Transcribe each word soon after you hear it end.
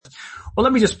Well,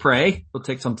 let me just pray. We'll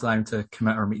take some time to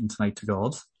commit our meeting tonight to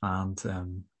God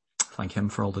and thank him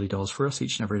for all that he does for us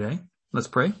each and every day. Let's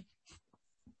pray.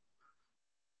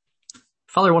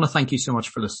 Father, I want to thank you so much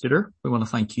for the Studer. We want to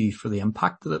thank you for the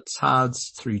impact that it's had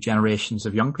through generations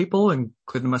of young people,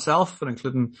 including myself and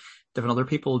including different other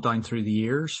people down through the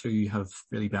years who have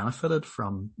really benefited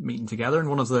from meeting together. And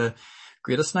one of the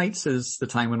greatest nights is the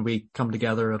time when we come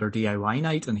together at our DIY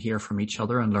night and hear from each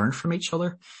other and learn from each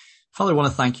other. Father, I want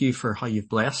to thank you for how you've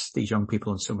blessed these young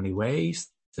people in so many ways,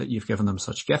 that you've given them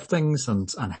such giftings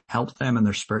and helped them in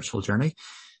their spiritual journey.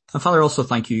 And Father, also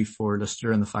thank you for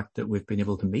Lister and the fact that we've been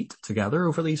able to meet together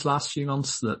over these last few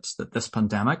months, that this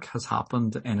pandemic has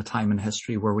happened in a time in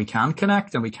history where we can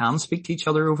connect and we can speak to each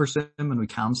other over Zoom and we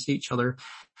can see each other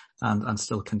and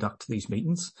still conduct these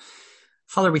meetings.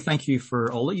 Father, we thank you for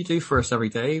all that you do for us every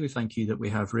day. We thank you that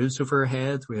we have roofs over our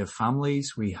head, we have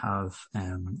families, we have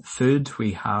food,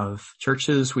 we have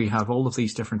churches, we have all of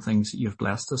these different things that you've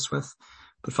blessed us with.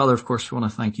 But Father, of course, we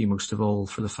want to thank you most of all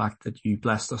for the fact that you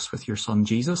blessed us with your son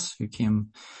Jesus, who came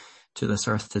to this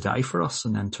earth to die for us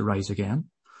and then to rise again.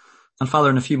 And Father,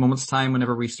 in a few moments' time,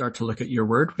 whenever we start to look at your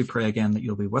word, we pray again that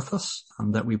you'll be with us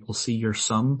and that we will see your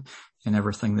son in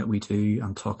everything that we do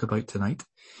and talk about tonight.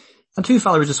 And too,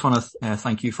 Father, we just want to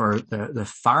thank you for the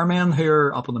firemen who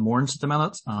are up on the moorings at the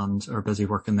minute and are busy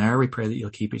working there. We pray that you'll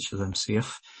keep each of them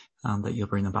safe and that you'll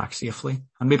bring them back safely.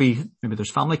 And maybe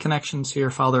there's family connections here,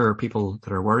 Father, or people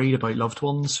that are worried about loved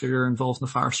ones who are involved in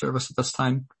the fire service at this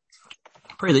time.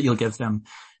 I pray that you'll give them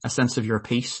a sense of your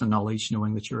peace and knowledge,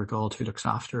 knowing that you're a God who looks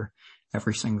after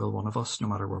every single one of us, no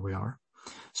matter where we are.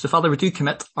 So, Father, we do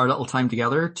commit our little time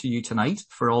together to you tonight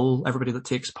for everybody that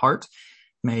takes part.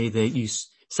 May you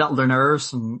settle their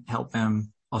nerves and help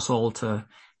us all to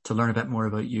learn a bit more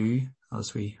about you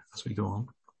as we go on.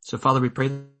 So, Father, we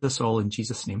pray this all in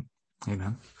Jesus' name.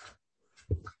 Amen.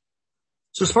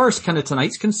 So as far as kind of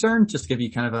tonight's concerned, just to give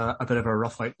you kind of a bit of a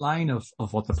rough outline of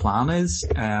what the plan is,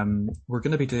 we're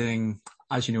going to be doing,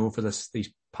 as you know, over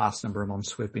these past number of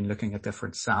months, we've been looking at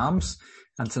different Psalms.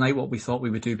 And tonight what we thought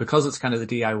we would do, because it's kind of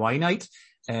the DIY night,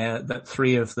 that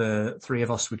three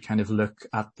of us would kind of look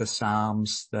at the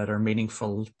Psalms that are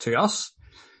meaningful to us.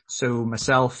 So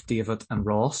myself, David and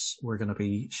Ross, we're going to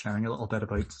be sharing a little bit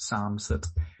about Psalms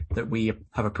that we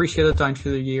have appreciated down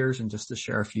through the years and just to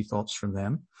share a few thoughts from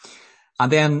them.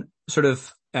 And then sort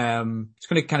of, it's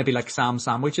going to kind of be like Psalm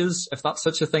sandwiches, if that's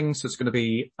such a thing. So it's going to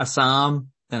be a Psalm,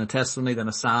 then a testimony, then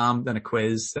a Psalm, then a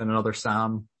quiz, then another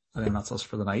Psalm. And then that's us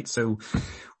for the night. So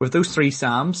with those three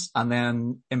Psalms, and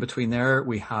then in between there,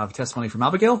 we have testimony from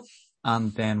Abigail,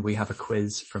 and then we have a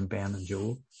quiz from Ben and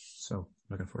Joel. So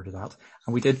looking forward to that.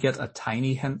 And we did get a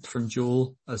tiny hint from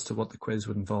Joel as to what the quiz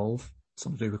would involve,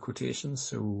 something to do with quotations.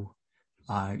 So,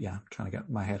 trying to get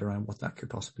my head around what that could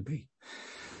possibly be.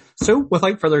 So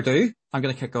without further ado, I'm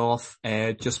going to kick off,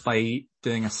 just by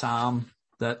doing a Psalm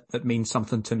that means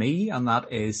something to me, and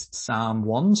that is Psalm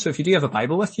 1. So if you do have a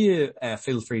Bible with you,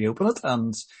 feel free to open it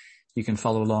and you can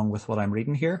follow along with what I'm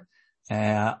reading here.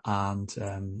 Psalm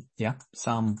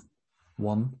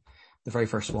 1, the very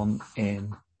first one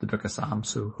in the book of Psalms,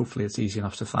 so hopefully it's easy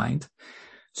enough to find.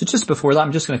 So just before that,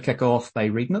 I'm just going to kick off by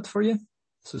reading it for you.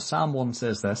 So Psalm 1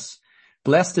 says this: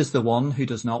 "Blessed is the one who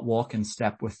does not walk in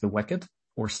step with the wicked,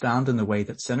 or stand in the way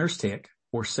that sinners take,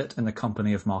 or sit in the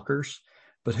company of mockers,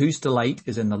 but whose delight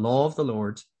is in the law of the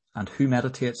Lord, and who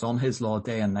meditates on his law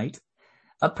day and night.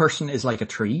 That person is like a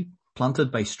tree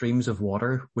planted by streams of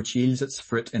water, which yields its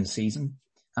fruit in season,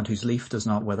 and whose leaf does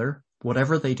not wither.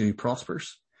 Whatever they do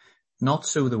prospers. Not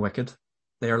so the wicked.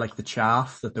 They are like the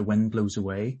chaff that the wind blows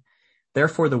away.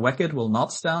 Therefore the wicked will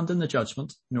not stand in the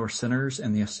judgment, nor sinners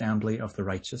in the assembly of the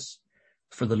righteous.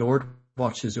 For the Lord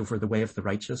watches over the way of the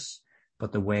righteous,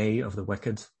 but the way of the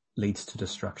wicked leads to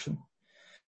destruction."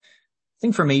 I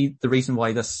think for me, the reason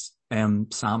why this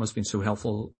Psalm has been so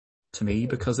helpful to me,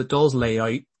 because it does lay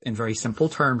out in very simple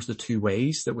terms the two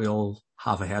ways that we all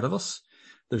have ahead of us.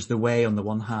 There's the way on the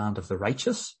one hand of the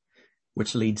righteous,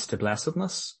 which leads to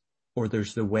blessedness, or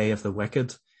there's the way of the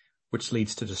wicked, which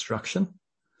leads to destruction.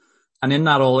 And in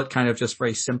that all, it kind of just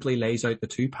very simply lays out the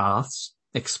two paths,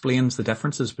 explains the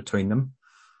differences between them,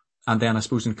 and then I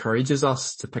suppose encourages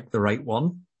us to pick the right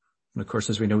one. And of course,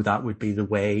 as we know, that would be the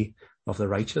way of the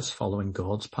righteous, following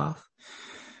God's path.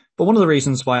 But one of the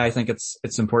reasons why I think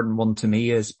it's important one to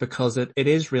me is because it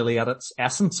is really at its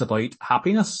essence about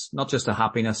happiness, not just a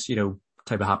happiness,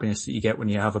 type of happiness that you get when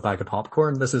you have a bag of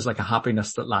popcorn. This is like a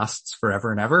happiness that lasts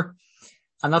forever and ever.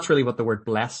 And that's really what the word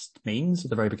blessed means at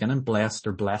the very beginning, blessed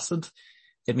or blessed.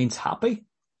 It means happy.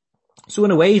 So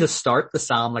in a way, to start the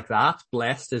psalm like that,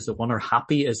 blessed is the one or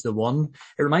happy is the one,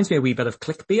 it reminds me a wee bit of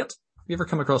clickbait. you ever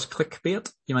come across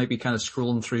clickbait? You might be kind of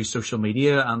scrolling through social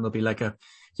media and there'll be like a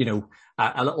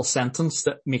little sentence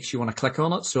that makes you want to click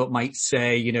on it. So it might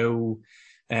say,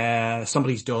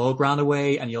 somebody's dog ran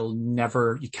away and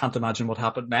you can't imagine what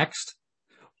happened next.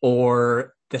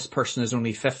 Or this person is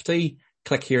only 50.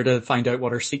 Click here to find out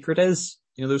what her secret is.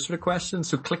 Those sort of questions.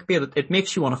 So clickbait, it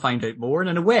makes you want to find out more. And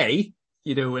in a way,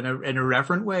 in a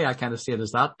reverent way, I kind of see it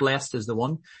as that. Blessed is the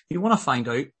one. You want to find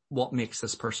out what makes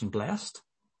this person blessed.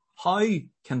 How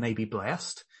can they be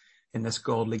blessed in this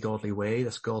godly way,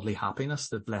 this godly happiness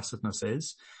that blessedness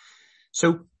is?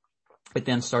 So it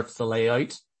then starts to lay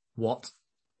out what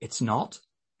it's not,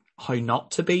 how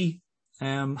not to be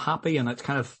happy. And it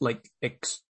kind of like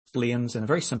explains in a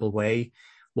very simple way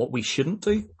what we shouldn't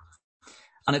do.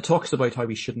 And it talks about how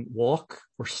we shouldn't walk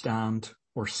or stand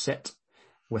or sit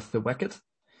with the wicked.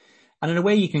 And in a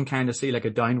way you can kind of see like a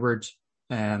downward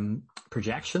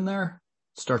projection there.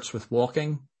 It starts with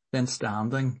walking, then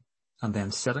standing, and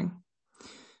then sitting.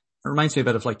 It reminds me a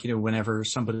bit of like, when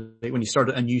you start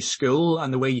a new school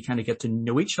and the way you kind of get to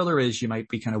know each other is you might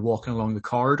be kind of walking along the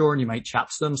corridor and you might chat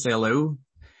to them, say hello.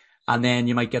 And then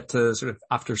you might get to sort of,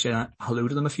 after saying hello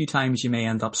to them a few times, you may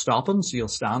end up stopping. So you'll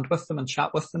stand with them and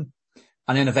chat with them.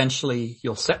 And then eventually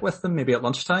you'll sit with them, maybe at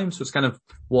lunchtime. So it's kind of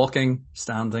walking,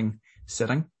 standing,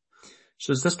 sitting.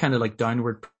 So there's this kind of like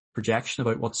downward projection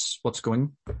about what's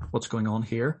going on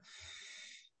here.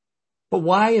 But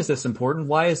why is this important?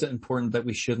 Why is it important that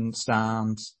we shouldn't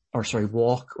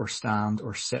walk or stand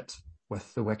or sit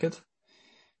with the wicked?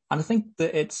 And I think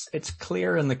that it's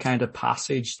clear in the kind of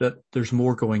passage that there's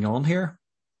more going on here.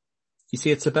 You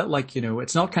see, it's a bit like,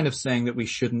 it's not kind of saying that we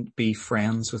shouldn't be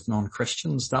friends with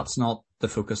non-Christians. That's not the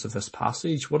focus of this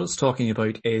passage. What it's talking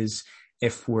about is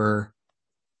if we're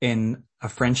in a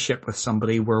friendship with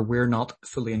somebody where we're not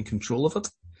fully in control of it.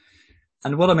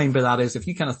 And what I mean by that is if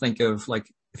you kind of think of like,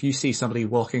 if you see somebody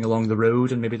walking along the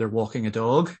road and maybe they're walking a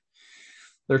dog,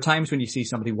 there are times when you see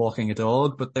somebody walking a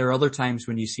dog, but there are other times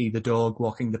when you see the dog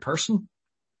walking the person.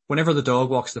 Whenever the dog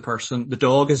walks the person, the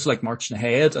dog is like marching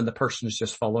ahead and the person is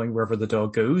just following wherever the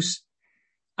dog goes.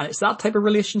 And it's that type of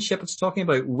relationship it's talking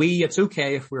about. It's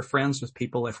okay if we're friends with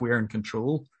people, if we're in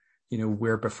control,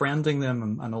 we're befriending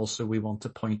them and also we want to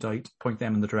point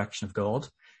them in the direction of God.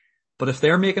 But if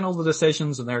they're making all the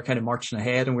decisions and they're kind of marching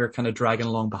ahead and we're kind of dragging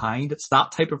along behind, it's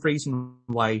that type of reason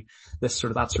why that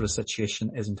sort of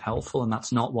situation isn't helpful. And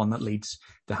that's not one that leads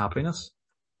to happiness.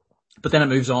 But then it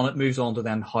moves on to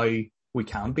then how we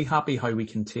can be happy, how we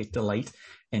can take delight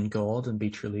in God and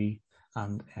be truly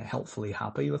and helpfully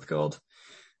happy with God.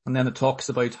 And then it talks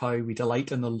about how we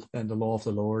delight in the law of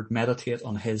the Lord, meditate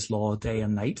on his law day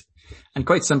and night. And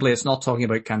quite simply, it's not talking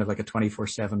about kind of like a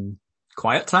 24/7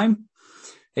 quiet time.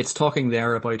 It's talking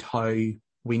there about how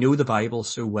we know the Bible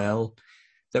so well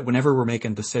that whenever we're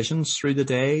making decisions through the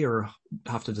day or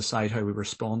have to decide how we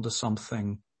respond to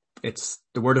something, it's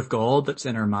the word of God that's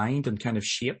in our mind and kind of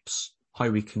shapes how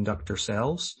we conduct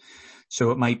ourselves.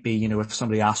 So it might be, if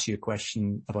somebody asks you a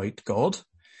question about God,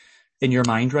 in your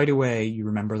mind right away, you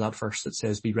remember that verse that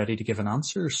says, be ready to give an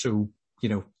answer. So,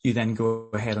 you then go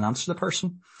ahead and answer the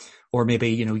person. Or maybe,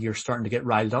 you're starting to get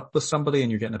riled up with somebody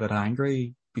and you're getting a bit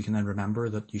angry. You can then remember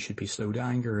that you should be slow to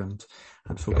anger and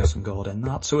focus on God in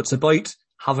that. So it's about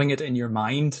having it in your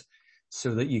mind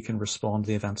so that you can respond to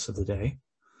the events of the day.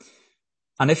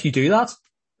 And if you do that,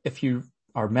 if you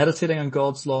are meditating on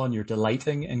God's law and you're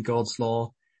delighting in God's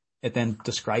law, it then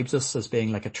describes us as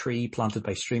being like a tree planted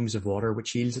by streams of water,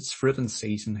 which yields its fruit in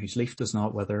season, whose leaf does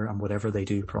not wither, and whatever they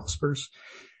do prospers.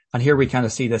 And here we kind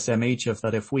of see this image of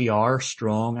that if we are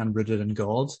strong and rooted in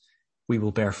God, we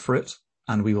will bear fruit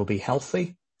and we will be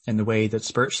healthy in the way that's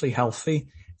spiritually healthy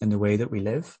in the way that we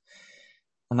live.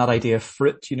 And that idea of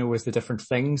fruit, is the different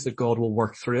things that God will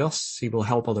work through us. He will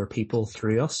help other people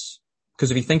through us. Because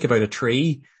if you think about a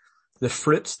tree, the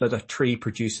fruit that a tree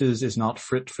produces is not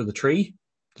fruit for the tree.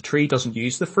 The tree doesn't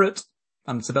use the fruit.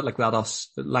 And it's a bit like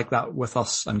that with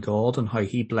us and God and how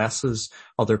he blesses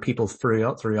other people through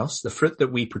us. The fruit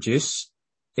that we produce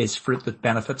is fruit that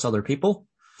benefits other people.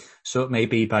 So it may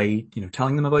be by,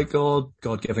 telling them about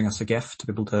God giving us a gift to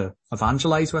be able to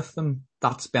evangelize with them.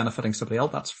 That's benefiting somebody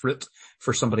else. That's fruit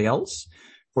for somebody else.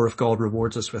 Or if God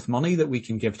rewards us with money that we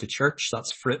can give to church,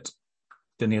 that's fruit.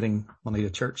 Donating money to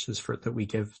church is fruit that we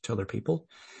give to other people.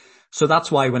 So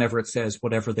that's why whenever it says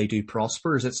whatever they do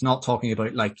prospers, it's not talking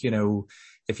about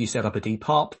if you set up a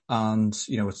Depop and,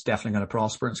 it's definitely going to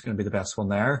prosper and it's going to be the best one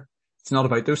there. It's not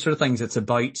about those sort of things. It's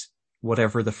about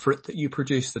whatever the fruit that you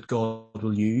produce that God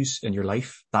will use in your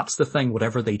life. That's the thing.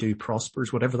 Whatever they do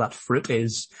prospers. Whatever that fruit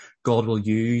is, God will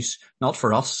use, not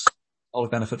for us, not a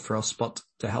benefit for us, but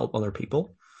to help other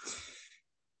people.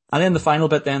 And then the final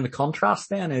bit then, the contrast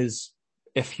then is,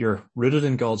 if you're rooted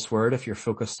in God's word, if you're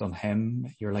focused on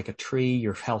him, you're like a tree,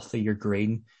 you're healthy, you're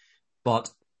green.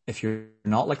 But if you're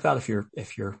not like that,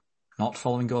 if you're not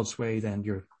following God's way, then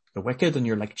you're the wicked and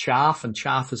you're like chaff, and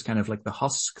chaff is kind of like the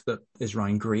husk that is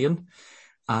round grain,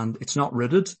 and it's not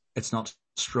rooted, it's not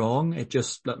strong, it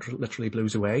just literally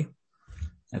blows away.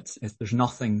 There's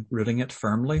nothing rooting it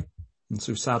firmly. And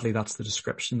so sadly, that's the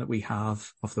description that we have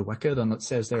of the wicked. And it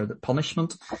says there that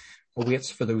punishment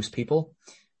awaits for those people,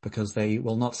 because they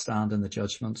will not stand in the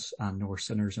judgment, and nor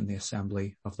sinners in the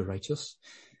assembly of the righteous.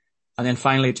 And then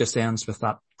finally, it just ends with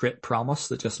that great promise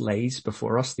that just lays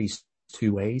before us these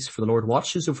two ways. For the Lord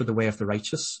watches over the way of the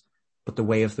righteous, but the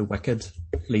way of the wicked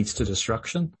leads to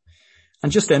destruction.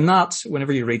 And just in that,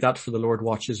 whenever you read that, for the Lord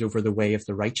watches over the way of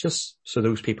the righteous, so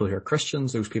those people who are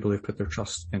Christians, those people who've put their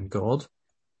trust in God,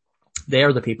 they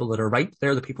are the people that are right.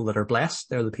 They're the people that are blessed.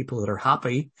 They're the people that are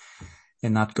happy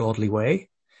in that godly way.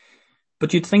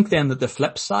 But you'd think then that the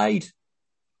flip side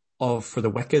of for the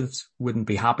wicked wouldn't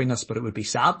be happiness, but it would be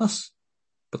sadness.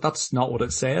 But that's not what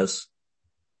it says.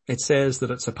 It says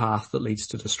that it's a path that leads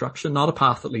to destruction, not a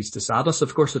path that leads to sadness.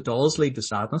 Of course, it does lead to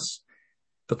sadness.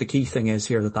 But the key thing is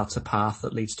here that that's a path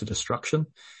that leads to destruction.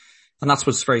 And that's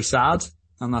what's very sad.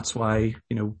 And that's why,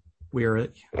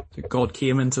 God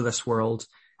came into this world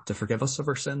to forgive us of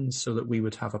our sins, so that we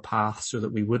would have a path, so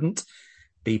that we wouldn't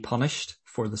be punished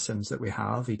for the sins that we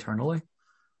have eternally.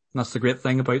 And that's the great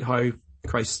thing about how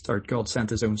God sent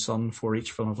his own son for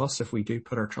each one of us. If we do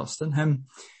put our trust in him,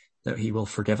 that he will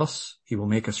forgive us, he will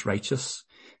make us righteous,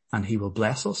 and he will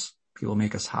bless us. He will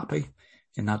make us happy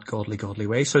in that godly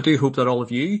way. So I do hope that all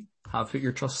of you have put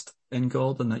your trust in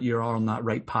God, and that you are on that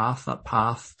right path, that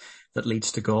path that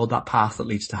leads to God, that path that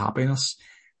leads to happiness,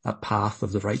 that path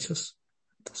of the righteous.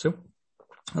 So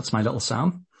that's my little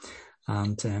psalm.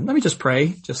 And let me just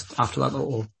pray just after that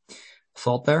little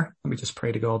thought there. Let me just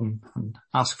pray to God and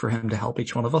ask for him to help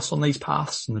each one of us on these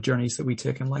paths and the journeys that we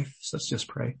take in life. So let's just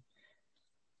pray.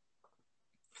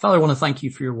 Father, I want to thank you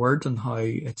for your word and how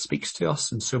it speaks to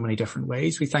us in so many different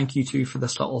ways. We thank you too for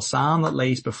this little psalm that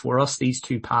lays before us these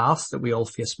two paths that we all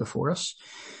face before us.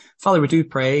 Father, we do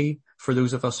pray for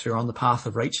those of us who are on the path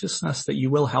of righteousness, that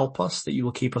you will help us, that you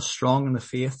will keep us strong in the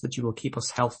faith, that you will keep us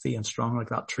healthy and strong like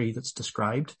that tree that's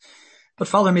described. But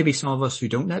Father, maybe some of us who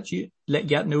don't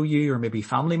yet know you, or maybe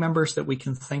family members that we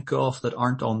can think of that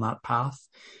aren't on that path.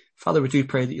 Father, we do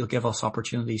pray that you'll give us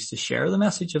opportunities to share the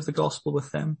message of the gospel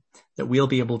with them, that we'll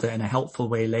be able to, in a helpful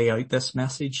way, lay out this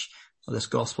message, this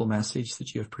gospel message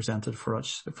that you have presented for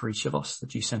each of us,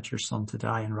 that you sent your son to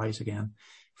die and rise again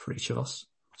for each of us.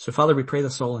 So Father, we pray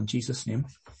this all in Jesus' name.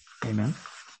 Amen.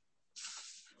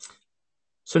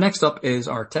 So next up is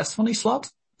our testimony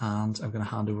slot, and I'm going to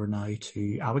hand over now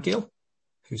to Abigail,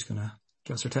 who's going to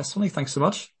give us her testimony. Thanks so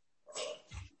much.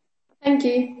 Thank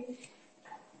you.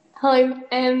 Hello.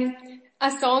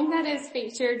 A song that is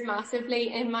featured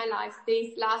massively in my life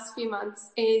these last few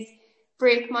months is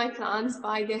Break My Plans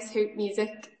by This Hope Music.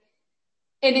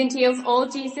 It entails all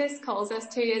Jesus calls us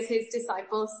to as his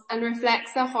disciples, and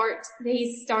reflects the heart that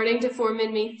he's starting to form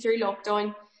in me through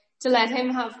lockdown, to let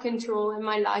him have control in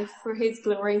my life for his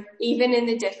glory, even in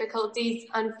the difficulties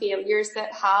and failures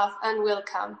that have and will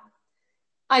come.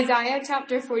 Isaiah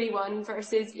chapter 41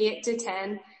 verses 8 to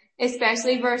 10,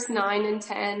 especially verse 9 and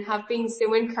 10, have been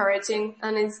so encouraging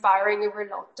and inspiring over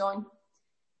lockdown.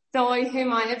 Thou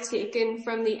whom I have taken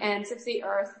from the ends of the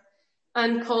earth,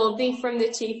 and called thee from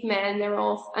the chief men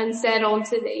thereof, and said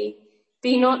unto thee,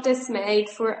 Be not dismayed,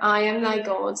 for I am thy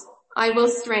God. I will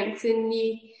strengthen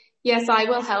thee. Yes, I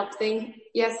will help thee.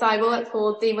 Yes, I will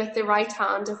uphold thee with the right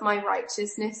hand of my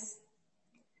righteousness.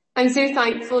 I'm so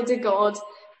thankful to God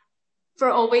for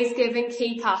always giving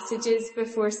key passages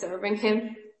before serving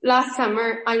him. Last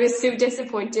summer, I was so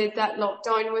disappointed that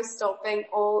lockdown was stopping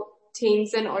all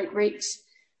teams and outreach.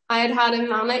 I had had a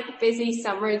manic, busy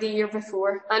summer the year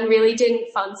before and really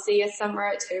didn't fancy a summer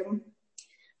at home.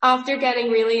 After getting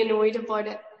really annoyed about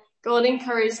it, God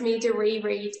encouraged me to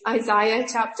reread Isaiah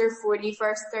chapter 40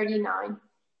 verse 39,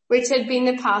 which had been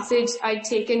the passage I'd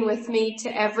taken with me to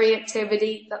every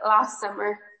activity that last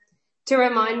summer, to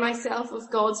remind myself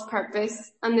of God's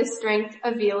purpose and the strength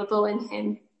available in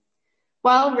him.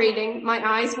 While reading, my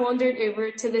eyes wandered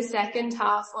over to the second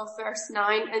half of verse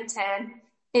 9 and 10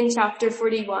 in chapter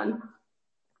 41.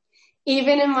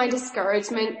 Even in my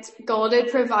discouragement, God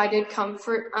had provided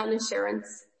comfort and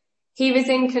assurance. He was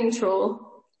in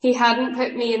control. He hadn't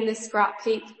put me in the scrap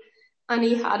heap, and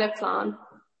he had a plan.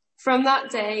 From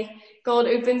that day, God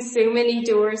opened so many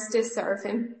doors to serve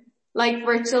him, like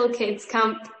virtual kids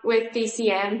camp with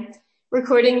BCM,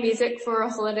 recording music for a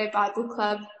holiday Bible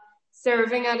club,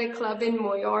 serving at a club in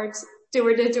Moyard,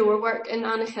 door-to-door work in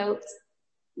Annahilt,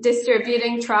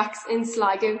 distributing tracts in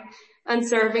Sligo, and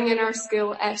serving in our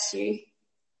school SU.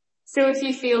 So if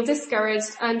you feel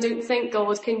discouraged and don't think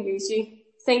God can use you,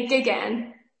 think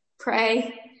again,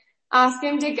 pray, ask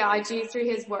him to guide you through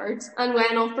his word, and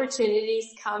when opportunities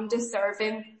come to serve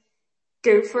him,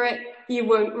 go for it. You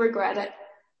won't regret it.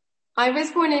 I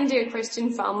was born into a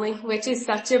Christian family, which is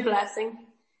such a blessing.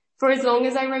 For as long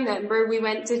as I remember, we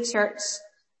went to church,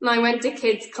 and I went to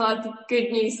Kids Club,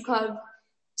 Good News Club,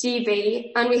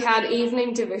 GB, and we had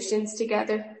evening devotions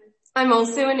together. I'm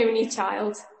also an only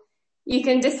child. You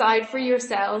can decide for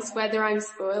yourselves whether I'm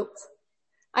spoilt.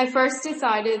 I first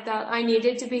decided that I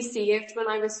needed to be saved when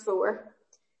I was 4.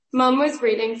 Mum was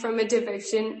reading from a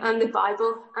devotion and the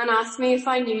Bible and asked me if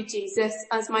I knew Jesus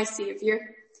as my saviour.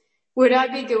 Would I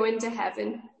be going to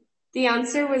heaven? The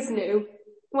answer was no.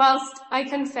 Whilst I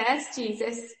confessed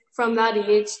Jesus from that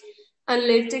age and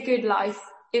lived a good life,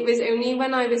 it was only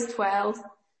when I was 12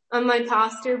 and my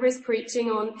pastor was preaching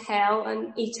on hell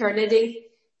and eternity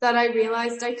that I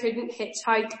realised I couldn't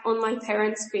hitchhike on my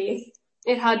parents' faith.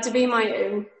 It had to be my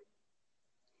own.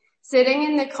 Sitting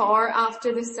in the car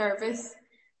after the service,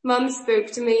 Mum spoke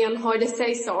to me on how to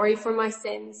say sorry for my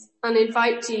sins and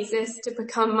invite Jesus to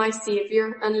become my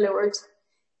saviour and Lord.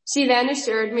 She then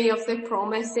assured me of the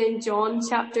promise in John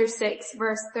chapter 6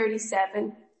 verse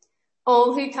 37.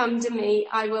 All who come to me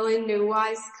I will in no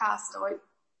wise cast out.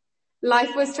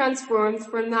 Life was transformed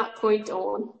from that point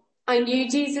on. I knew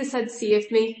Jesus had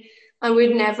saved me and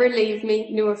would never leave me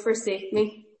nor forsake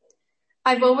me.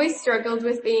 I've always struggled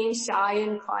with being shy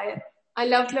and quiet. I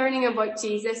loved learning about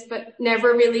Jesus, but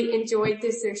never really enjoyed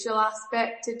the social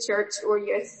aspect to church or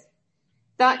youth.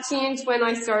 That changed when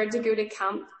I started to go to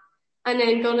camp and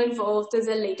then got involved as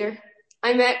a leader.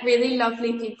 I met really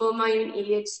lovely people my own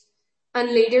age and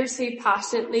leaders who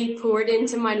passionately poured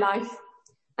into my life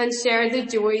and shared the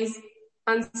joys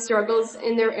and struggles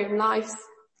in their own lives.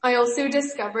 I also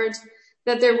discovered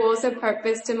that there was a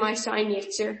purpose to my shy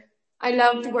nature. I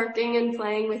loved working and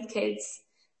playing with kids,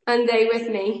 and they with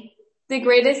me. The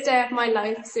greatest day of my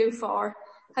life so far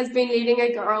has been leading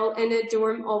a girl in a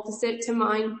dorm opposite to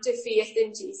mine to faith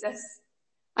in Jesus.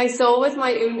 I saw with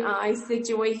my own eyes the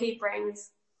joy he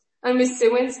brings, and was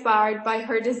so inspired by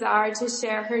her desire to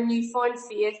share her newfound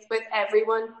faith with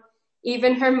everyone,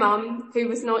 even her mum, who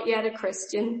was not yet a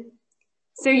Christian.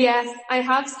 So yes, I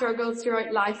have struggled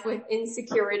throughout life with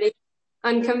insecurity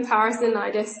and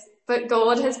comparisonitis, but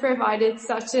God has provided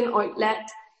such an outlet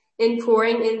in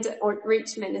pouring into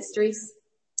outreach ministries.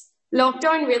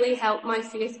 Lockdown really helped my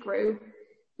faith grow.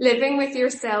 Living with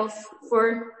yourself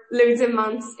for loads of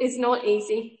months is not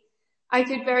easy. I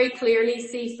could very clearly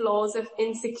see flaws of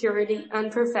insecurity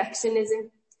and perfectionism.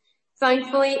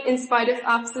 Thankfully, in spite of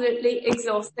absolutely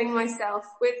exhausting myself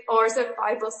with hours of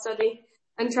Bible study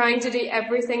and trying to do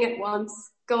everything at once,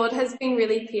 God has been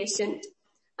really patient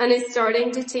and is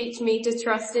starting to teach me to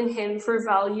trust in him for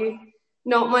value,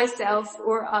 not myself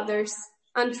or others,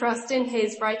 and trust in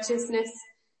his righteousness,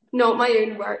 not my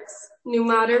own works, no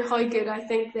matter how good I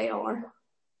think they are.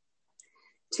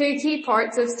 2 key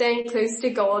parts of staying close to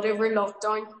God over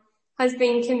lockdown has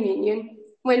been communion.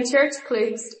 When church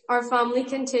closed, our family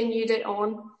continued it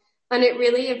on, and it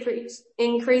really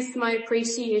increased my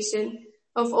appreciation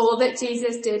of all that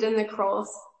Jesus did on the cross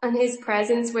and his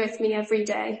presence with me every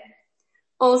day.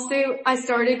 Also, I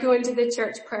started going to the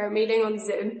church prayer meeting on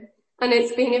Zoom, and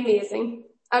it's been amazing.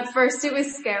 At first it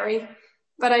was scary,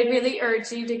 but I really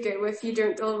urge you to go if you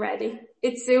don't already.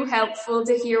 It's so helpful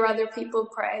to hear other people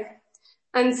pray,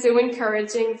 and so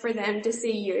encouraging for them to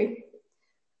see you.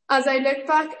 As I look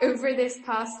back over this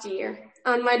past year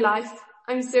and my life,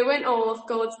 I'm so in awe of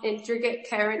God's intricate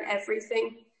care in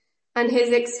everything and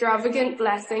his extravagant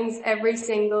blessings every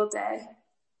single day.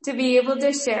 To be able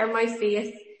to share my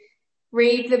faith,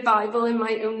 read the Bible in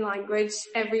my own language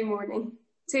every morning,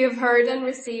 to have heard and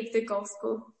received the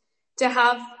gospel, to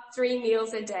have 3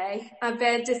 meals a day, a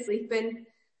bed to sleep in,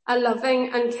 a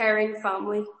loving and caring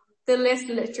family. The list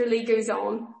literally goes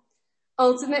on.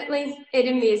 Ultimately, it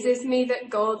amazes me that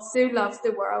God so loved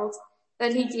the world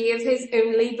that he gave his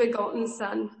only begotten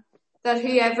Son, that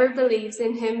whoever believes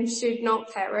in him should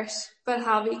not perish, but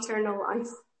have eternal life.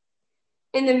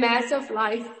 In the mess of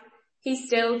life, he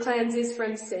still cleanses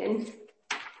from sin.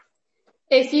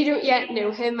 If you don't yet know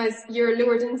him as your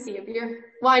Lord and Saviour,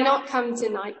 why not come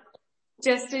tonight?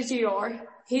 Just as you are,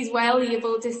 he's well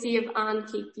able to save and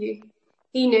keep you.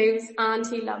 He knows and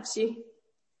he loves you.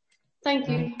 Thank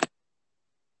you.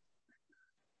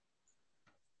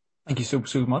 Thank you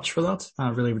so much for that. I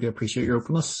really, really appreciate your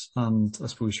openness and I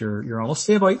suppose your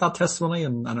honesty about that testimony.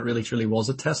 And it really truly was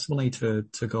a testimony to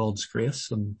God's grace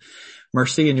and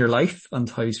mercy in your life and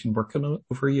how he's been working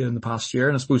over you in the past year.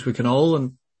 And I suppose we can all,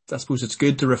 and I suppose it's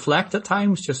good to reflect at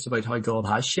times just about how God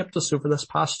has shaped us over this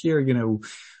past year. You know,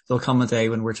 there'll come a day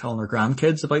when we're telling our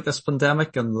grandkids about this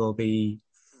pandemic and they'll be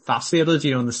fascinated,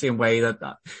 you know, in the same way that,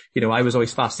 you know, I was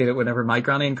always fascinated whenever my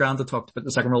granny and granda talked about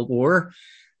the Second World War.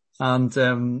 And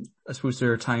I suppose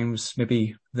there are times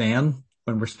maybe then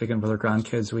when we're speaking with our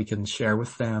grandkids, we can share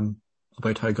with them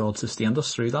about how God sustained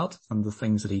us through that and the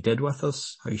things that he did with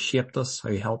us, how he shaped us, how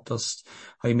he helped us,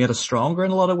 how he made us stronger in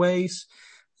a lot of ways,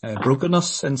 broken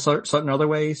us in certain other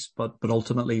ways, but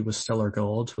ultimately was still our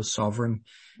God, was sovereign,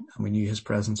 and we knew his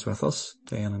presence with us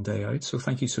day in and day out. So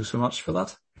thank you so much for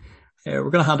that.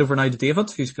 We're going to hand over now to David,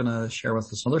 who's going to share with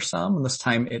us another psalm, and this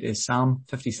time it is Psalm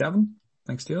 57.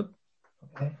 Thanks, David.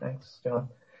 Okay, thanks, John.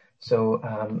 So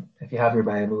if you have your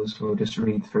Bibles, we'll just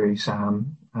read through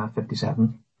Psalm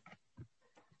 57.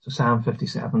 So Psalm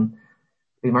 57.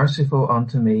 Be merciful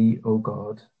unto me, O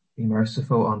God, be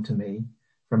merciful unto me,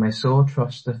 for my soul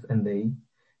trusteth in thee.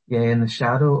 Yea, in the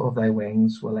shadow of thy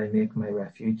wings will I make my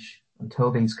refuge,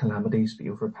 until these calamities be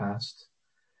overpast.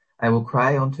 I will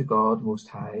cry unto God most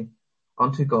high,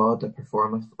 unto God that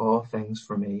performeth all things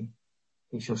for me.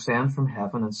 He shall send from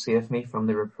heaven and save me from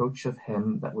the reproach of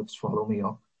him that would swallow me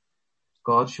up.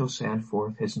 God shall send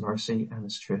forth his mercy and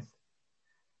his truth.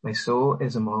 My soul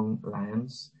is among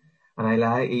lions, and I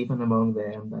lie even among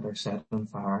them that are set on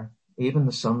fire, even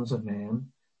the sons of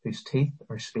men, whose teeth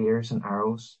are spears and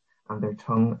arrows, and their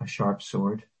tongue a sharp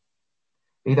sword.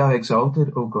 Be thou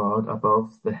exalted, O God,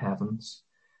 above the heavens.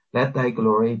 Let thy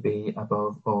glory be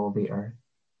above all the earth.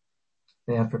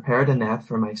 They have prepared a net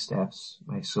for my steps.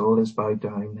 My soul is bowed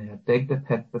down. They have digged a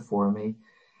pit before me,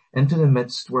 into the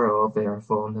midst whereof they are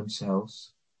fallen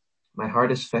themselves. My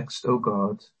heart is fixed, O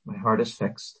God, my heart is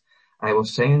fixed. I will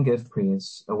sing and give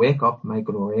praise. Awake up, my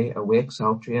glory, awake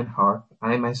psaltery and harp.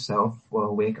 I myself will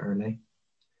awake early.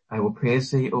 I will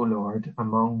praise thee, O Lord,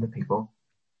 among the people.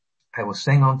 I will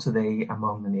sing unto thee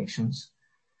among the nations.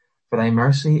 For thy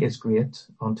mercy is great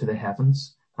unto the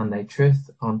heavens, and thy truth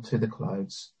unto the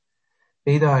clouds.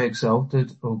 Be thou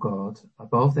exalted, O God,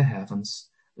 above the heavens.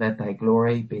 Let thy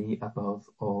glory be above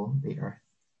all the earth.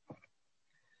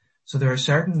 So there are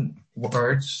certain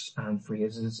words and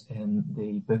phrases in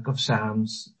the book of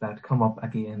Psalms that come up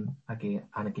again.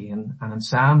 And in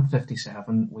Psalm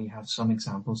 57, we have some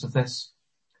examples of this.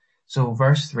 So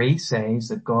verse 3 says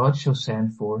that God shall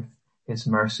send forth his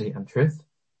mercy and truth.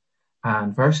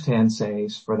 And verse 10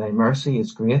 says, for thy mercy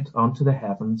is great unto the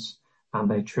heavens, and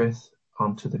thy truth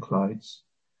unto the clouds.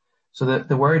 So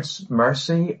the words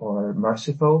mercy or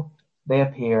merciful, they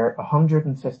appear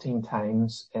 115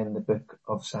 times in the book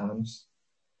of Psalms.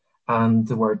 And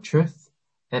the word truth,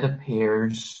 it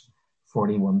appears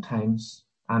 41 times.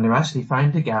 And they're actually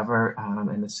found together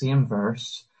in the same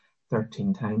verse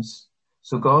 13 times.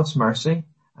 So God's mercy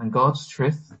and God's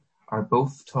truth are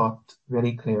both taught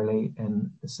really clearly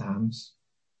in the Psalms.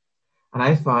 And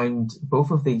I found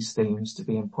both of these themes to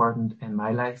be important in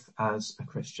my life as a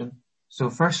Christian. So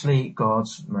firstly,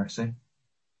 God's mercy.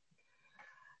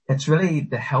 It's really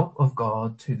the help of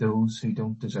God to those who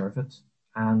don't deserve it.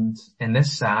 And in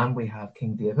this psalm, we have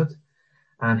King David,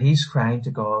 and he's crying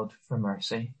to God for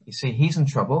mercy. You see, he's in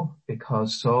trouble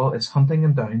because Saul is hunting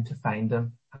him down to find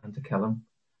him and to kill him.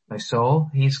 Now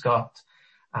Saul, he's got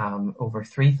over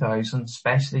 3,000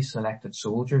 specially selected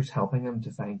soldiers helping him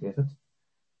to find David.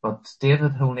 But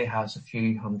David only has a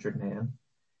few hundred men.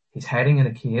 He's hiding in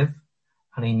a cave,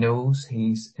 and he knows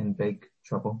he's in big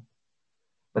trouble.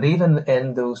 But even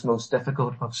in those most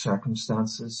difficult of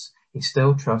circumstances, he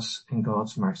still trusts in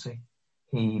God's mercy.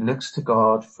 He looks to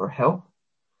God for help,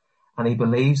 and he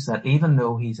believes that even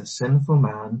though he's a sinful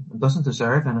man and doesn't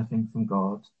deserve anything from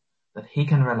God, that he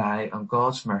can rely on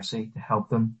God's mercy to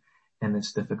help him in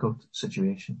this difficult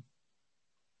situation.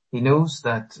 He knows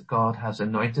that God has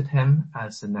anointed him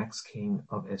as the next king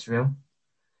of Israel.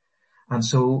 And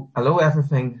so, although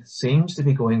everything seems to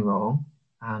be going wrong,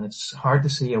 and it's hard to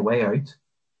see a way out,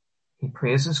 he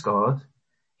praises God,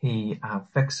 he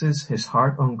fixes his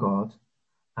heart on God,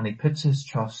 and he puts his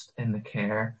trust in the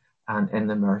care and in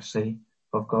the mercy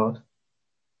of God.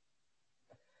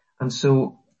 And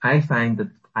so, I find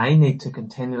that I need to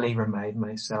continually remind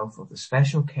myself of the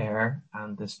special care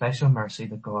and the special mercy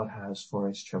that God has for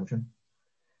his children.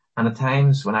 And at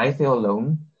times when I feel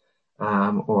alone,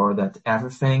 or that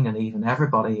everything and even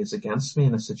everybody is against me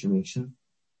in a situation,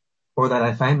 or that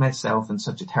I find myself in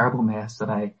such a terrible mess that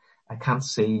I can't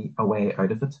see a way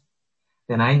out of it,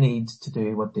 then I need to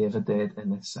do what David did in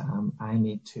this psalm. I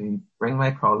need to bring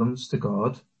my problems to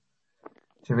God,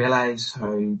 to realize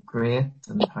how great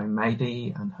and how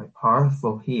mighty and how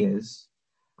powerful he is,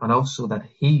 and also that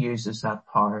he uses that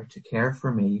power to care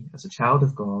for me as a child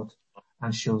of God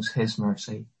and shows his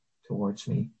mercy towards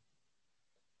me.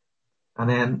 And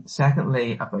then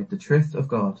secondly, about the truth of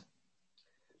God.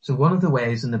 So one of the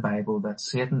ways in the Bible that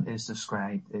Satan is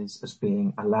described is as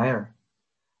being a liar.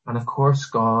 And of course,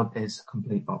 God is the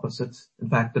complete opposite. In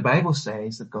fact, the Bible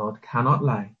says that God cannot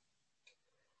lie.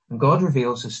 And God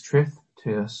reveals his truth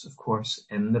to us, of course,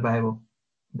 in the Bible.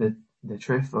 The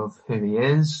truth of who he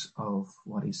is, of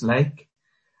what he's like,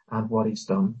 and what he's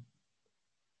done.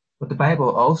 But the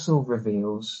Bible also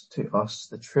reveals to us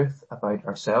the truth about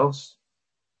ourselves,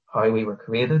 how we were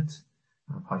created,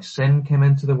 how sin came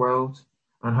into the world,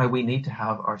 and how we need to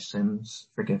have our sins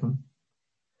forgiven.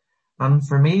 And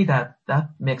for me, that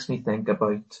makes me think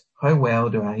about how well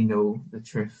do I know the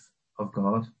truth of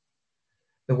God.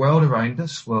 The world around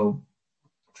us will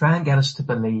try and get us to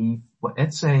believe what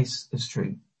it says is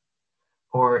true.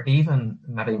 Or even,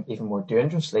 maybe even more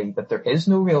dangerously, that there is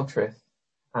no real truth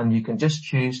and you can just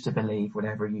choose to believe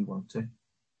whatever you want to.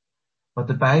 But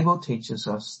the Bible teaches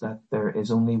us that there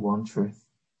is only one truth,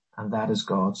 and that is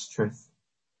God's truth.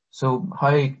 So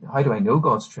how do I know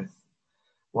God's truth?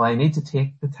 Well, I need to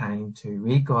take the time to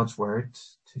read God's word,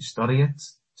 to study it,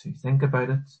 to think about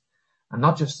it, and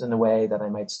not just in the way that I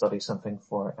might study something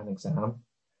for an exam.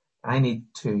 I need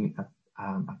to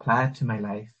apply it to my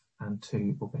life and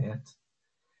to obey it,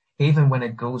 even when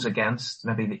it goes against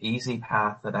maybe the easy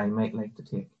path that I might like to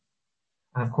take.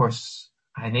 And of course,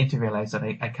 I need to realize that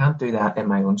I can't do that in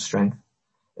my own strength.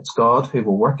 It's God who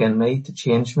will work in me to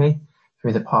change me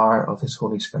through the power of his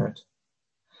Holy Spirit.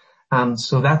 And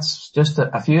so that's just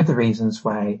a few of the reasons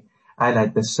why I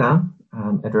like this psalm.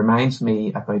 It reminds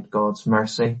me about God's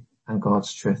mercy and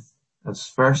God's truth. As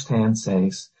verse 10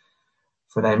 says,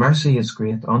 "For thy mercy is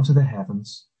great unto the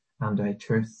heavens, and thy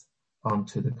truth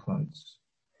unto the clouds."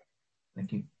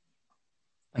 Thank you.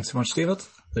 Thanks so much, David.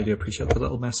 I do appreciate the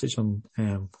little message on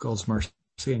God's mercy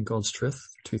and God's truth.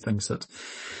 Two things that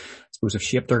I suppose have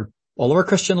shaped all of our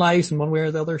Christian lives in one way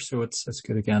or the other. So it's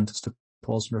good again just to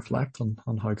pause and reflect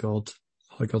on how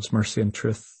God's mercy and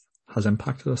truth has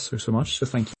impacted us so much. So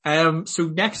thank you. So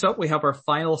next up we have our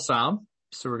final psalm.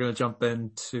 So we're going to jump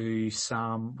into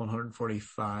Psalm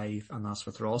 145 and that's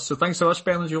withdrawal. So thanks so much,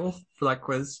 Ben and Joel, for that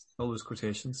quiz, all those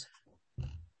quotations.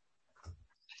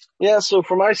 Yeah, so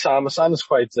for my psalm, the psalm is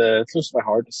quite close to my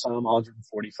heart, Psalm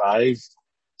 145.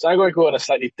 So I'm going to go in a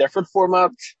slightly different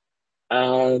format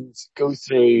and go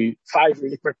through 5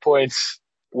 really quick points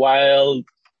while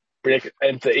break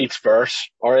into each verse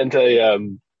or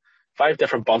into 5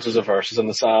 different bunches of verses in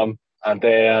the psalm and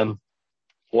then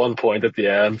 1 point at the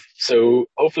end. So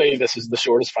hopefully this is the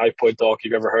shortest 5-point talk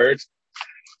you've ever heard.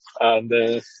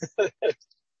 And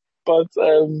but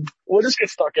we'll just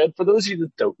get stuck in. For those of you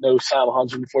that don't know Psalm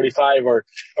 145 or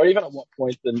even at what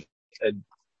point in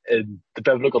the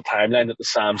biblical timeline that the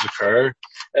Psalms occur,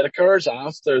 it occurs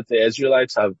after the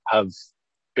Israelites have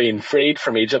been freed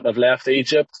from Egypt and have left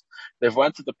Egypt. They've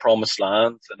went to the promised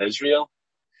land in Israel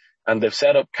and they've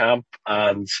set up camp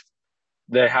and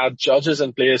they had judges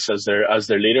in place as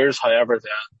their leaders. However,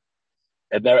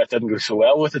 it didn't go so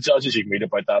well with the judges. You can read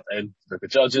about that in the Book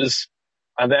of Judges.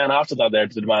 And then after that, they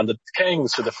demanded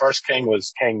kings. So the first king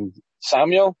was King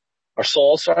Saul,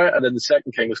 and then the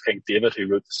second king was King David, who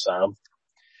wrote the psalm.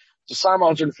 So Psalm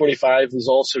 145 is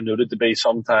also noted to be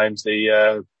sometimes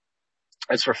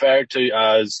it's referred to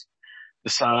as the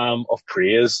Psalm of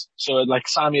Praise. So like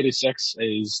Psalm 86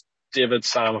 is David's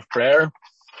Psalm of Prayer.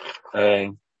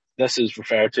 This is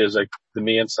referred to as like the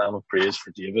main Psalm of Praise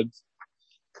for David.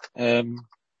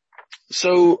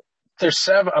 So there's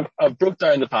 7, I broke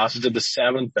down the passage into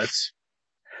 7 bits.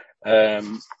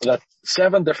 That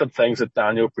 7 different things that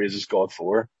Daniel praises God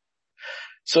for.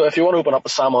 So if you want to open up a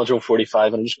Psalm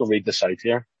 145, and I'm just going to read this out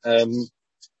here.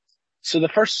 So the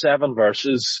first 7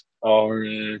 verses are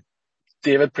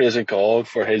David praising God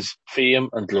for his fame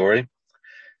and glory.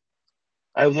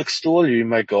 I will extol you,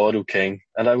 my God, O King,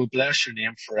 and I will bless your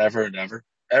name forever and ever.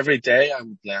 Every day I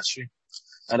will bless you,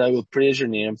 and I will praise your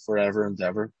name forever and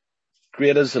ever.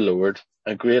 Great is the Lord,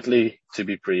 and greatly to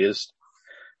be praised,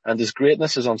 and his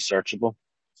greatness is unsearchable.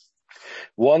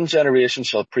 One generation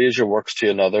shall praise your works to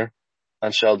another,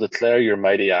 and shall declare your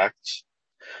mighty acts.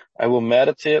 I will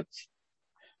meditate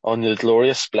on the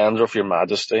glorious splendor of your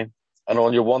majesty, and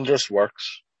on your wondrous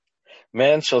works.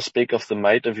 Men shall speak of the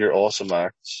might of your awesome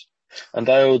acts, and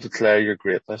I will declare your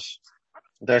greatness.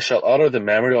 They shall utter the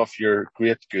memory of your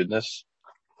great goodness,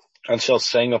 and shall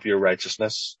sing of your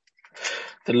righteousness.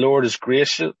 The Lord is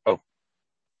gracious.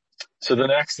 So the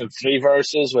next 3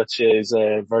 verses, which is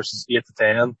verses 8 to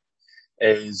 10,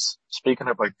 is speaking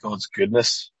about God's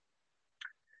goodness.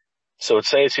 So it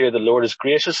says here, the Lord is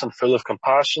gracious and full of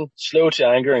compassion, slow to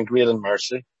anger and great in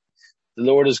mercy. The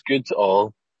Lord is good to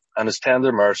all, and his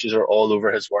tender mercies are all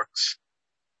over his works.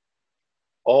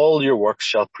 All your works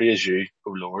shall praise you,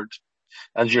 O Lord,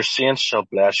 and your saints shall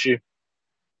bless you.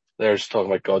 There's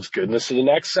talking about God's goodness. So the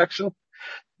next section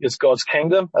is God's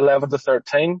kingdom, 11 to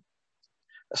 13.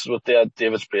 This is what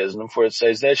David's praising him for. It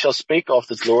says, they shall speak of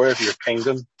the glory of your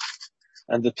kingdom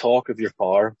and the talk of your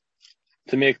power,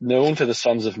 to make known to the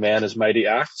sons of men his mighty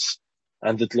acts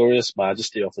and the glorious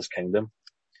majesty of his kingdom.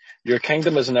 Your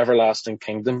kingdom is an everlasting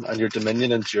kingdom, and your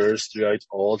dominion endures throughout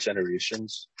all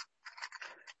generations.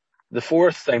 The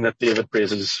fourth thing that David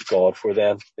praises God for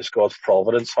then is God's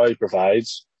providence, how he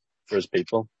provides for his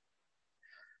people.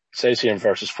 It says here in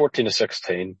verses 14 to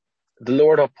 16, the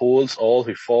Lord upholds all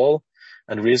who fall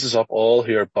and raises up all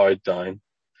who are bowed down.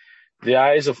 The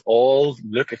eyes of all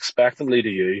look expectantly to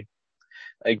you.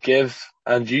 You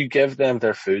give them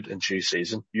their food in due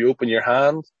season. You open your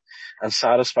hand and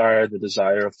satisfy the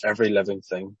desire of every living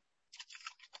thing.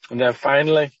 And then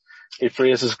finally, he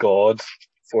praises God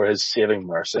for his saving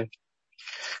mercy.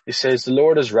 He says, the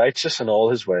Lord is righteous in all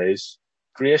his ways,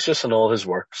 gracious in all his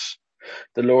works.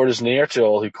 The Lord is near to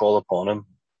all who call upon him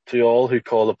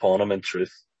in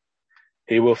truth.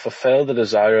 He will fulfill the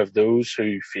desire of those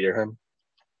who fear him.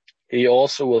 He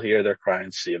also will hear their cry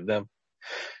and save them.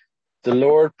 The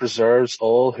Lord preserves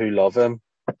all who love him,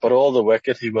 but all the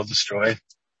wicked he will destroy.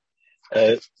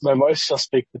 My mouth shall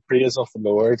speak the praise of the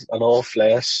Lord, and all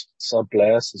flesh shall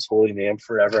bless his holy name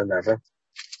forever and ever.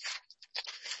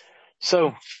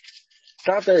 So,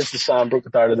 that there is the psalm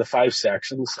broken down into 5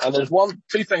 sections, and there's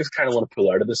 2 things I kind of want to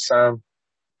pull out of this psalm.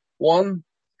 One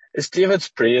is David's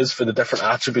praise for the different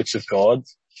attributes of God.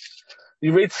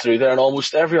 You read through there, and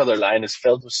almost every other line is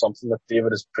filled with something that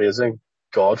David is praising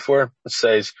God for. It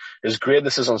says, his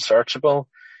greatness is unsearchable.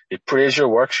 You praise your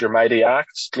works, your mighty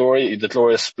acts, the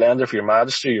glorious splendor of your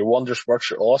majesty, your wondrous works,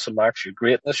 your awesome acts, your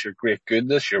greatness, your great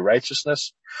goodness, your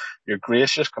righteousness, your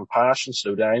gracious compassion,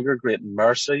 slow to anger, great in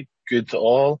mercy, good to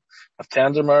all, of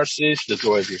tender mercies, the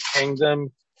glory of your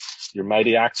kingdom, your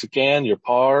mighty acts again, your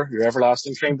power, your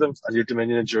everlasting kingdom, and your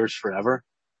dominion endures forever.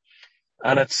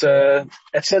 And it's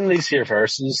in these here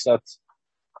verses that,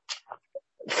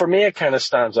 for me, it kind of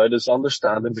stands out as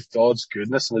understanding that God's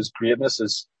goodness and his greatness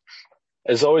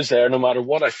is always there, no matter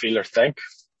what I feel or think.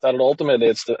 That ultimately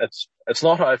it's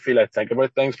not how I feel I think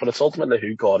about things, but it's ultimately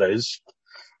who God is.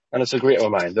 And it's a great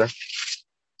reminder.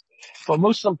 But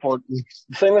most important,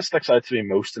 the thing that sticks out to me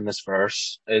most in this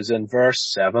verse is in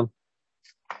verse 7.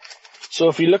 So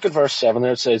if you look at verse 7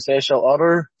 there, it says, they shall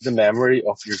utter the memory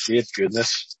of your great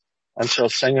goodness and shall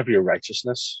sing of your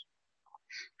righteousness.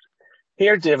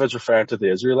 Here David's referring to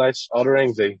the Israelites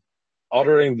uttering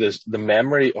the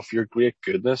memory of your great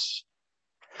goodness.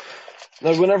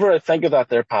 Now, whenever I think of that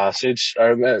there passage,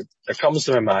 it comes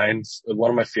to my mind one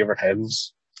of my favorite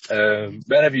hymns.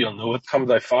 Many of you will know it, Come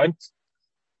Thou Fount.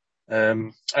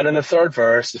 And in the 3rd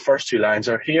verse, the first 2 lines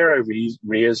are, here I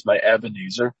raise my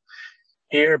Ebenezer.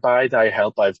 Here by thy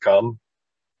help I've come.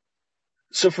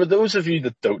 So for those of you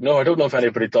that don't know, I don't know if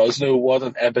anybody does know what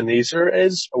an Ebenezer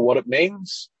is or what it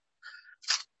means.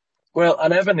 Well,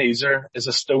 an Ebenezer is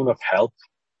a stone of help.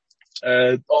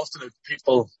 Often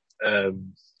people,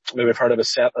 maybe have heard of it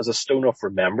set as a stone of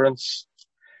remembrance.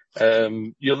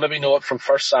 You'll maybe know it from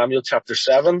 1 Samuel chapter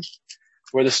 7,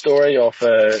 where the story of,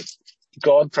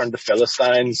 God turned the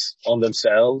Philistines on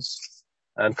themselves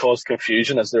and caused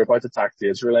confusion as they were about to attack the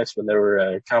Israelites when they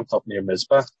were camped up near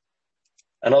Mizpah.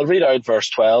 And I'll read out verse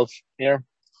 12 here.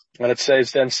 And it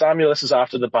says, then Samuel, this is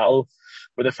after the battle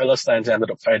where the Philistines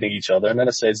ended up fighting each other. And then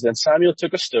it says, then Samuel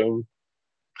took a stone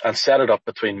and set it up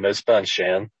between Mizpah and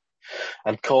Shen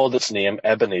and called its name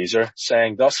Ebenezer,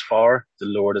 saying, thus far the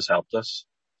Lord has helped us.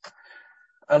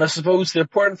 And I suppose the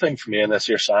important thing for me in this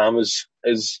here psalm is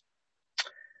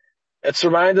it's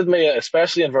reminded me,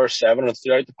 especially in verse 7 and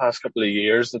throughout the past couple of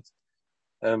years, that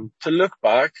to look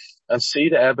back and see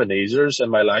the Ebenezers in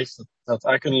my life, that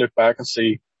I can look back and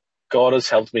see God has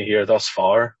helped me here thus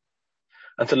far.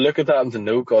 And to look at that and to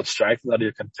know God's strength and that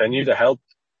he'll continue to help.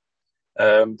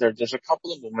 There's a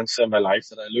couple of moments in my life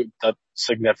that I looked at,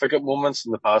 significant moments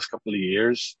in the past couple of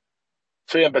years,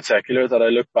 2 in particular that I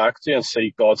look back to and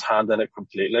see God's hand in it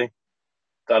completely.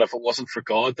 That if it wasn't for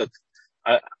God, that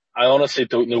I honestly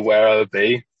don't know where I would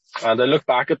be. And I look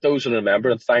back at those and remember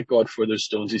and thank God for those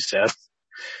stones he set.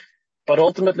 But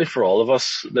ultimately for all of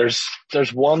us,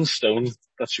 there's one stone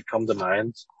that should come to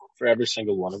mind for every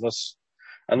single one of us.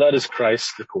 and that is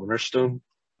Christ, the cornerstone.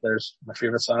 There's my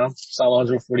favourite Psalm, Psalm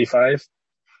 145.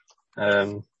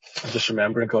 And just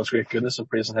remembering God's great goodness and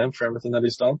praising him for everything that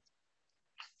he's done.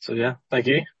 So yeah, thank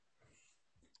you.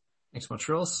 Thanks so much,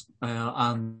 Ross.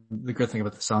 And the great thing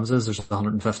about the Psalms is there's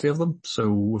 150 of them. So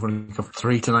we've only covered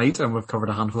 3 tonight and we've covered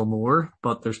a handful more,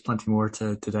 but there's plenty more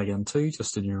to dig into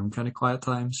just in your own kind of quiet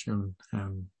times, your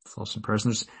own thoughts and prayers.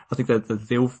 And I think that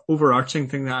the overarching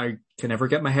thing that I can never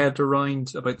get my head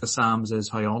around about the Psalms is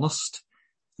how honest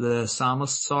the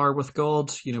psalmists are with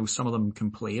God. You know, some of them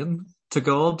complain to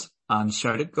God and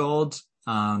shout at God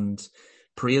and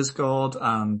praise God,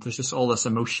 and there's just all this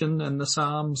emotion in the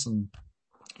Psalms, and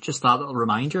just that little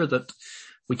reminder that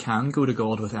we can go to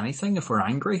God with anything. If we're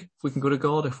angry, we can go to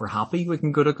God. If we're happy, we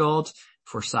can go to God.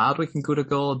 If we're sad, we can go to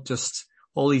God. Just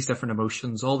all these different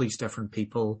emotions, all these different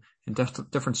people in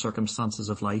different circumstances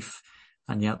of life,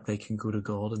 and yet they can go to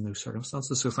God in those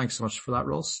circumstances. So thanks so much for that,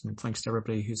 Ross, and thanks to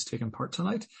everybody who's taken part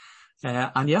tonight.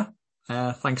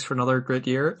 Thanks for another great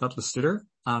year at Le Studer,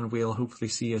 and we'll hopefully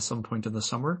see you at some point in the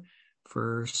summer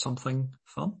for something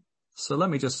fun. So let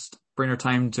me just bring our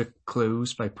time to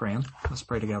close by praying. Let's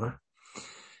pray together.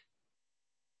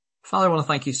 Father, I want to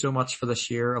thank you so much for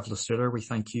this year of Le Studer. We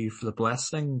thank you for the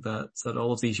blessing that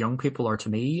all of these young people are to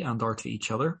me and are to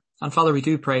each other. And Father, we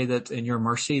do pray that in your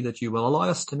mercy that you will allow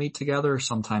us to meet together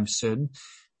sometime soon,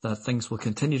 that things will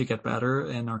continue to get better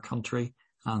in our country,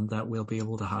 and that we'll be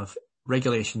able to have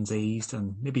regulations eased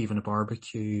and maybe even a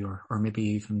barbecue or maybe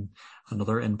even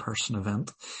another in-person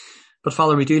event. But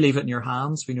Father, we do leave it in your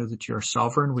hands. We know that you're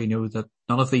sovereign. We know that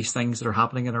none of these things that are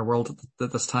happening in our world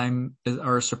at this time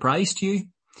are a surprise to you.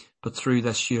 But through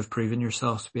this, you have proven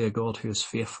yourself to be a God who is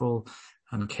faithful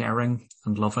and caring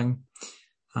and loving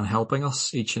and helping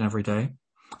us each and every day.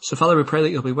 So Father, we pray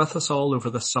that you'll be with us all over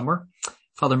this summer.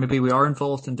 Father, maybe we are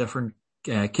involved in different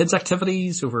kids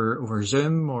activities over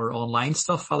Zoom or online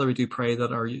stuff. Father, we do pray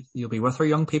that you'll be with our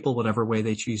young people, whatever way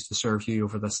they choose to serve you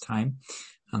over this time,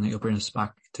 and that you'll bring us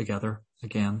back together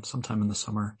again sometime in the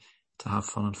summer to have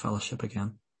fun and fellowship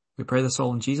again. We pray this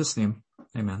all in Jesus' name.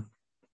 Amen.